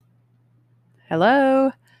Hello.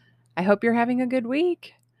 I hope you're having a good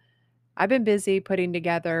week. I've been busy putting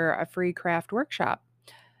together a free craft workshop.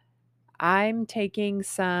 I'm taking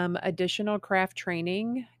some additional craft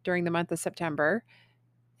training during the month of September.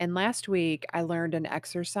 And last week, I learned an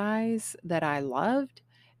exercise that I loved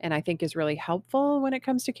and I think is really helpful when it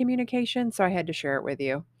comes to communication. So I had to share it with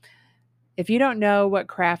you. If you don't know what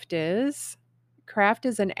CRAFT is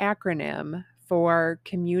an acronym for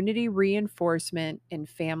Community Reinforcement and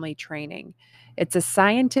Family Training. It's a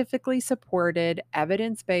scientifically supported,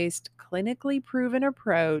 evidence based, clinically proven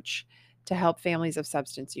approach to help families of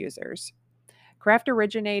substance users. CRAFT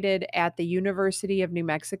originated at the University of New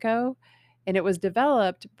Mexico and it was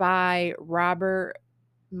developed by Robert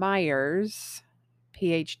Myers,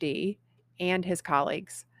 PhD, and his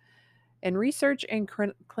colleagues. And research and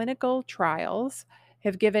clinical trials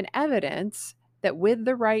have given evidence that with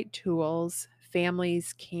the right tools,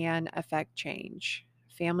 families can affect change.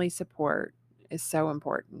 Family support is so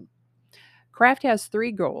important. CRAFT has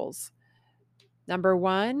three goals. Number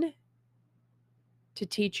one, to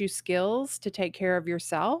teach you skills to take care of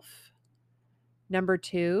yourself. Number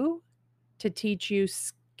two, to teach you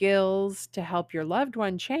skills to help your loved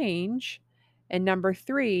one change. And number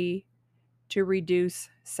three, to reduce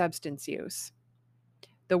substance use.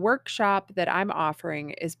 The workshop that I'm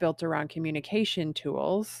offering is built around communication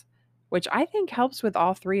tools, which I think helps with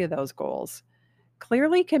all three of those goals.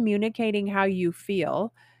 Clearly communicating how you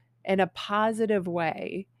feel in a positive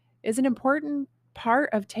way is an important part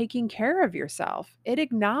of taking care of yourself. It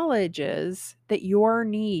acknowledges that your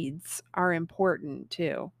needs are important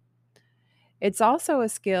too. It's also a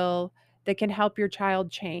skill that can help your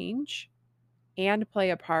child change and play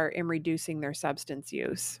a part in reducing their substance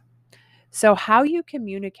use. So, how you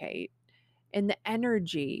communicate and the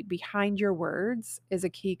energy behind your words is a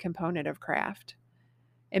key component of craft.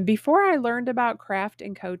 And before I learned about craft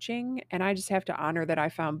and coaching, and I just have to honor that I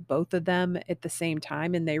found both of them at the same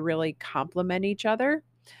time and they really complement each other,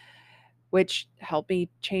 which helped me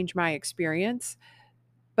change my experience.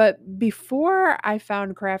 But before I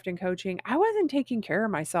found craft and coaching, I wasn't taking care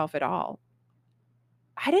of myself at all.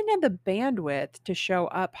 I didn't have the bandwidth to show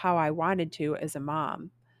up how I wanted to as a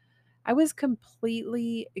mom. I was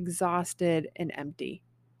completely exhausted and empty.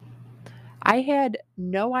 I had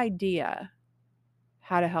no idea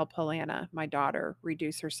how to help Helena, my daughter,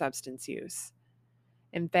 reduce her substance use.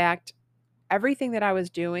 In fact, everything that I was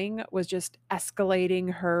doing was just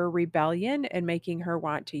escalating her rebellion and making her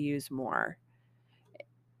want to use more.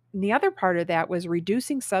 And the other part of that was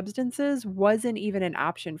reducing substances wasn't even an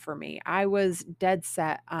option for me. I was dead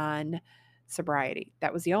set on sobriety.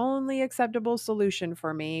 That was the only acceptable solution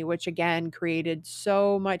for me, which again created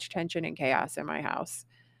so much tension and chaos in my house.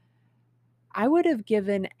 I would have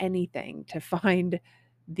given anything to find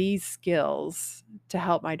these skills to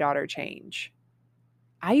help my daughter change.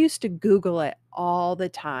 I used to Google it all the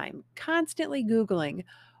time, constantly Googling,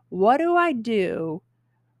 what do I do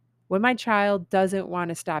when my child doesn't want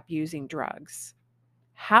to stop using drugs?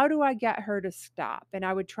 How do I get her to stop? And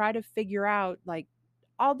I would try to figure out like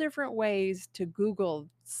all different ways to Google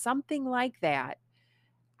something like that.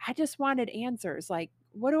 I just wanted answers like,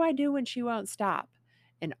 what do I do when she won't stop?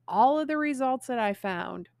 And all of the results that I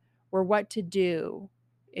found were what to do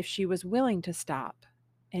if she was willing to stop.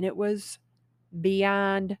 And it was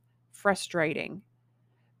beyond frustrating.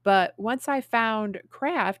 But once I found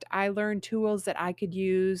craft, I learned tools that I could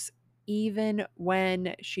use even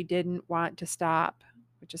when she didn't want to stop,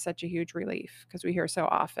 which is such a huge relief because we hear so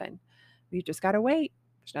often, you just got to wait.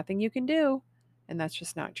 There's nothing you can do. And that's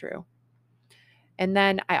just not true. And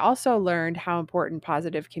then I also learned how important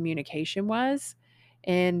positive communication was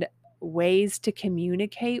and ways to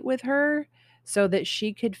communicate with her so that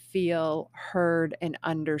she could feel heard and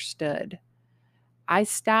understood. I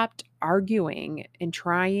stopped arguing and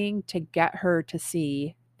trying to get her to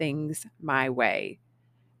see things my way.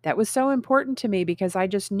 That was so important to me because I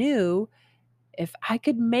just knew if I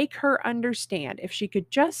could make her understand, if she could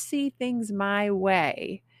just see things my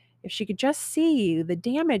way, if she could just see the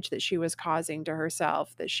damage that she was causing to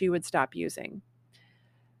herself, that she would stop using.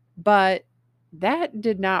 But that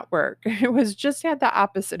did not work. It was just had the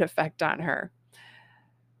opposite effect on her.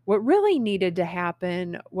 What really needed to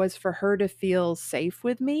happen was for her to feel safe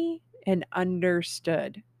with me and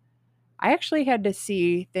understood. I actually had to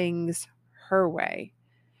see things her way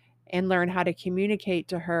and learn how to communicate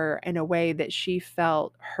to her in a way that she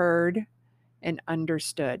felt heard and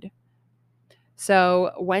understood.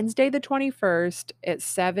 So, Wednesday, the 21st at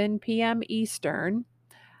 7 p.m. Eastern,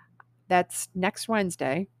 that's next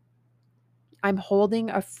Wednesday, I'm holding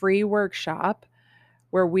a free workshop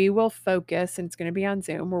where we will focus, and it's going to be on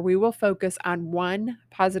Zoom, where we will focus on one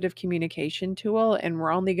positive communication tool. And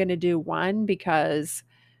we're only going to do one because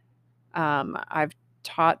I've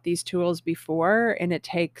taught these tools before and it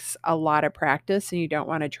takes a lot of practice, and you don't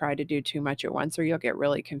want to try to do too much at once or you'll get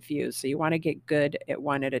really confused. So you want to get good at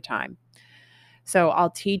one at a time. So I'll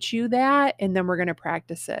teach you that and then we're going to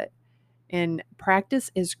practice it. And practice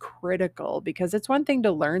is critical because it's one thing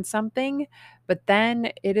to learn something, but then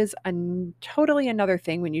it is totally another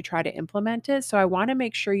thing when you try to implement it. So I want to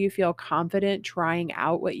make sure you feel confident trying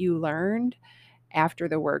out what you learned after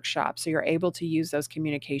the workshop so you're able to use those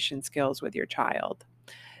communication skills with your child.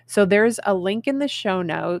 So there's a link in the show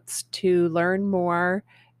notes to learn more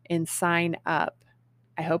and sign up.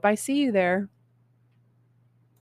 I hope I see you there.